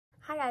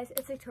Hi guys,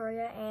 it's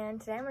Victoria, and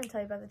today I'm going to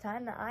tell you about the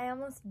time that I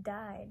almost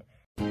died.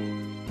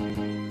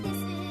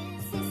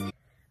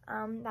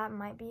 That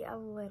might be a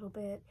little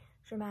bit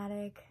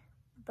dramatic,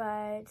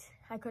 but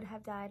I could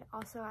have died.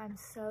 Also, I'm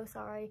so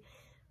sorry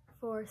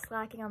for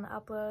slacking on the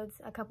uploads.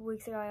 A couple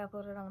weeks ago, I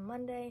uploaded on a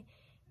Monday,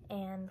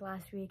 and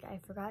last week I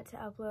forgot to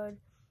upload.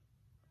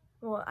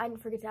 Well, I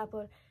didn't forget to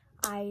upload.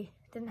 I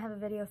didn't have a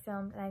video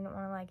filmed, and I didn't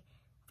want to, like,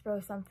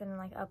 throw something and,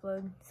 like,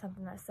 upload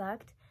something that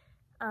sucked.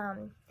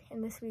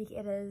 And this week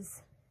it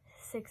is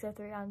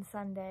 6:03 on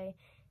Sunday.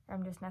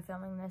 I'm just now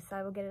filming this, so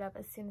I will get it up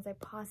as soon as I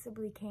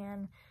possibly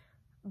can.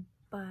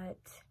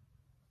 But,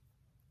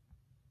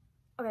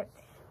 okay,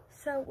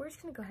 so we're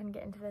just gonna go ahead and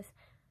get into this.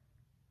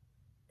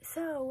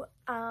 So,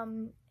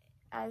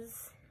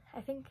 as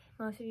I think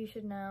most of you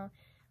should know,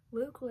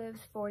 Luke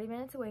lives 40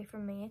 minutes away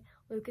from me.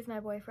 Luke is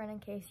my boyfriend, in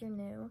case you're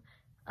new.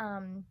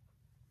 And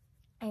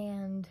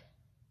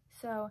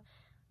so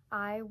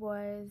I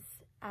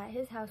was at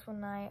his house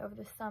one night over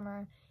the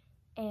summer,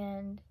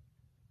 and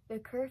the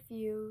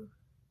curfew,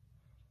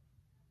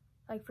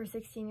 like, for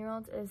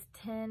 16-year-olds is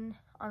 10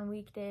 on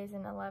weekdays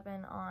and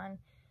 11 on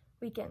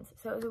weekends.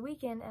 So it was a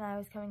weekend, and I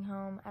was coming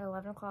home at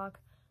 11 o'clock.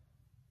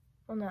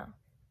 Well, no.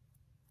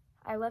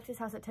 I left his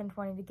house at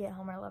 10:20 to get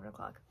home at 11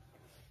 o'clock.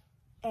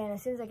 And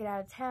as soon as I get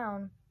out of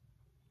town,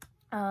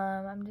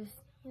 I'm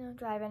just,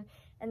 driving,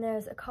 and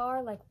there's a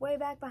car, like, way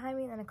back behind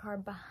me, and then a car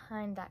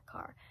behind that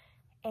car.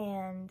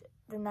 And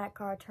then that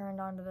car turned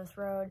onto this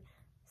road,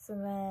 so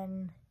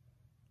then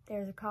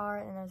there's a car,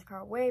 and there's a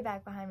car way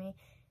back behind me.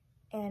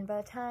 And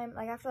by the time,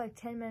 like, after like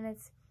 10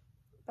 minutes,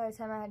 by the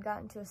time I had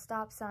gotten to a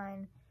stop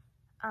sign,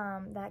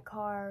 that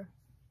car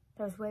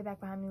that was way back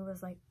behind me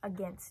was, like,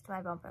 against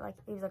my bumper. Like,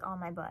 it was, like, on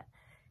my butt.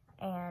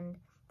 And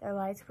their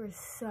lights were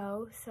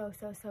so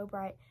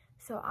bright.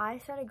 So I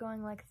started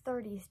going, like,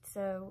 30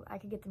 so I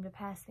could get them to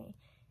pass me.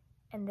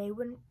 And they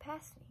wouldn't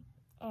pass me.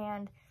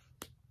 And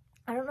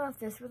I don't know if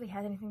this really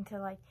has anything to,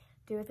 like,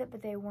 do with it,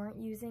 but they weren't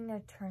using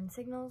their turn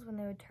signals when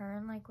they would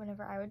turn, like,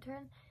 whenever I would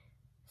turn.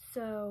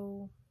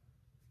 So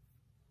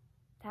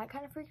that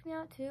kind of freaked me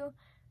out too.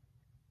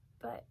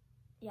 But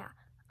yeah,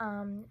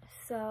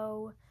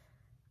 so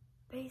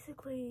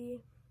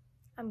basically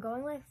I'm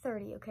going like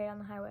 30, okay, on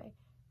the highway,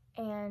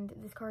 and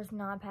this car is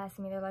not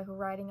passing me. They're, like,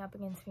 riding up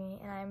against me,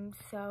 and I'm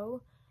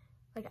so,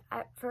 like,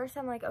 at first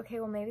I'm like, okay,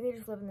 well, maybe they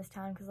just live in this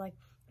town, because, like,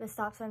 the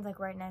stop sign's, like,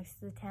 right next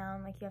to the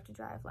town. Like, you have to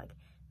drive, like,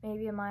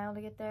 maybe a mile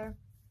to get there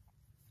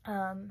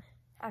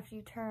after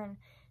you turn. And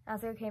I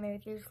was like, okay, maybe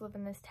they just live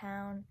in this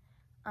town,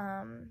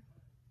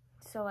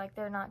 so, like,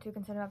 they're not too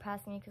concerned about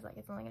passing me, because, like,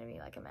 it's only gonna be,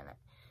 like, a minute.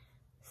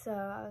 So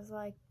I was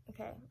like,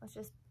 okay, let's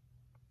just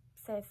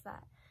say it's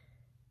that.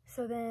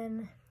 So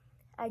then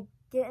I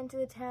get into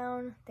the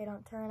town, they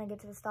don't turn. I get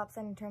to the stop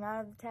sign and turn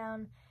out of the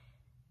town,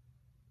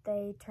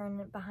 they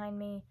turn behind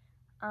me.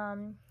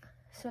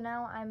 So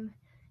now I'm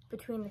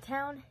between the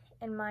town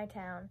and my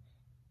town,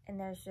 and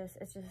it's just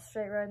a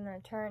straight road and then a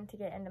turn to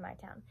get into my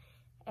town.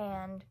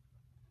 And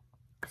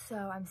so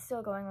I'm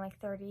still going like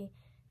 30,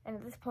 and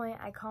at this point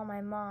I call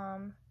my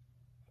mom,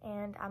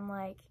 and I'm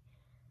like,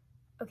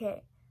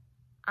 okay,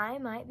 I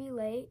might be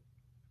late.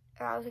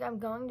 Or I was like, I'm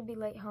going to be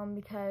late home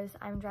because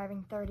I'm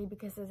driving 30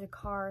 because there's a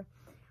car,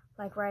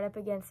 like, right up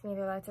against me.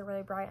 Their lights are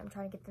really bright. I'm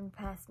trying to get them to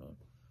pass me.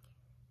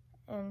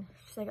 And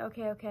she's like,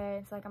 okay.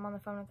 It's like I'm on the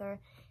phone with her,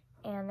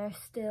 and they're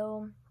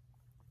still,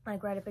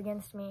 like, right up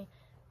against me.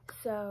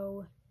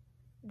 So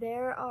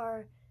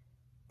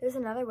there's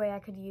another way I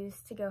could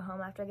use to go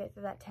home after I get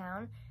through that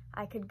town.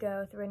 I could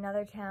go through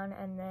another town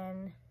and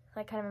then,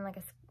 like, kind of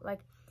in,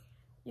 like,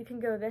 you can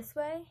go this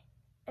way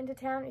into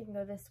town, you can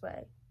go this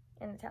way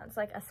in the town. It's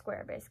like a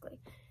square, basically.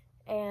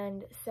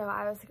 And so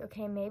I was like,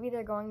 okay, maybe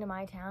they're going to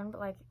my town, but,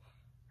 like,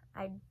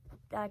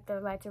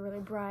 their lights are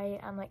really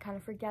bright. I'm, like, kind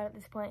of freaked out at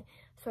this point.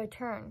 So I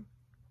turn.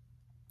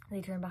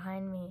 They turn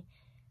behind me.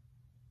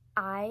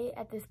 I,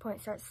 at this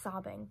point, start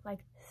sobbing.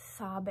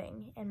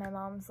 And my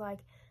mom's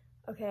like,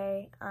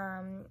 okay,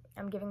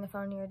 I'm giving the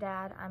phone to your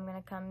dad. I'm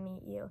gonna come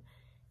meet you.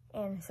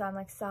 And so I'm,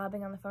 like,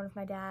 sobbing on the phone with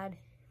my dad.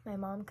 My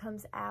mom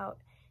comes out,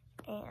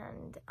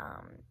 and,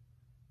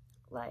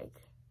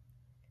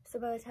 so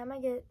by the time I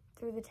get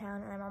through the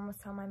town, and I'm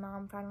almost home, my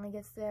mom finally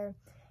gets there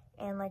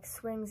and, like,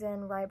 swings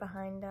in right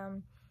behind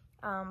them,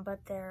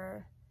 but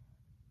their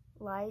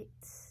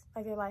lights,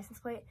 like, their license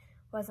plate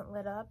wasn't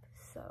lit up,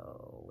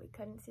 so we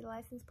couldn't see the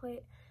license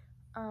plate.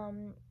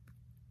 And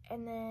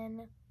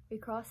then we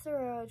crossed the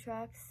railroad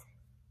tracks,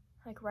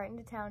 like, right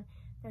into town.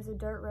 There's a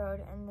dirt road,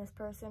 and this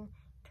person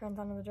turns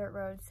onto the dirt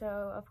road,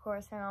 so of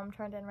course my mom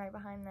turned in right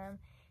behind them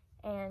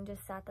and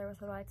just sat there with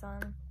her lights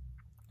on,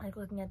 like,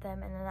 looking at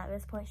them. And then at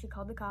this point she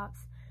called the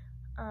cops.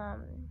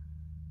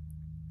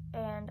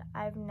 And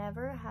I've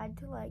never had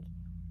to, like,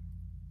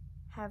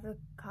 have the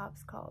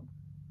cops called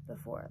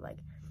before. Like,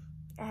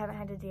 I haven't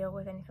had to deal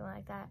with anything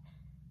like that,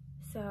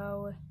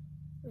 so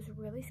it was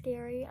really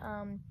scary.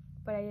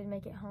 But I did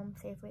make it home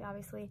safely.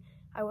 Obviously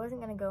I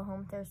wasn't gonna go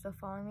home if they were still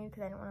following me,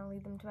 because I didn't want to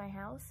lead them to my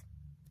house.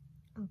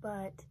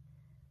 But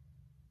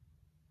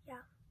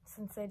yeah,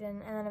 since they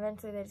didn't, and then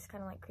eventually they just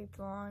kind of like creeped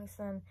along.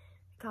 So then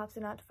the cops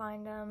went out to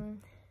find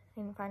them.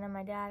 Didn't find them.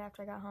 My dad,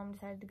 after I got home,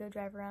 decided to go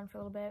drive around for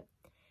a little bit.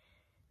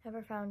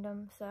 Never found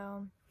him,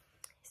 so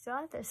he's still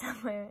out there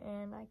somewhere,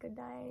 and I could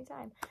die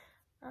anytime.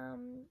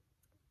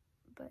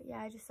 But yeah,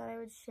 I just thought I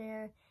would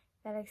share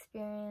that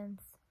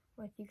experience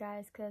with you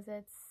guys, because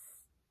it's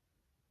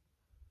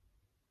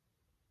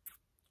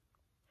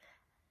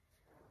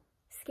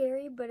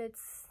scary, but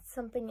it's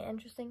something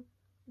interesting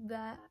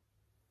that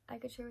I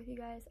could share with you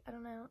guys. I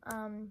don't know.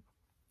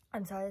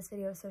 I'm sorry this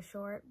video is so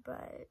short,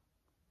 but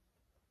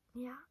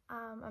yeah,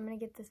 I'm gonna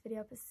get this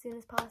video up as soon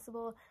as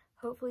possible.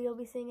 Hopefully you'll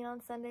be seeing it on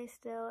Sunday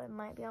still. It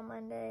might be on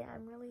Monday.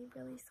 I'm really,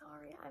 really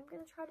sorry. I'm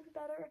gonna try to be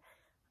better.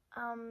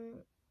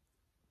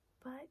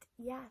 But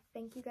yeah,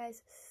 thank you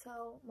guys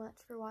so much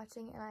for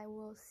watching, and I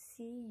will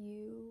see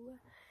you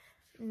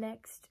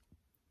next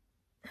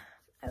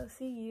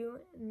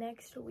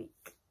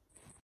week.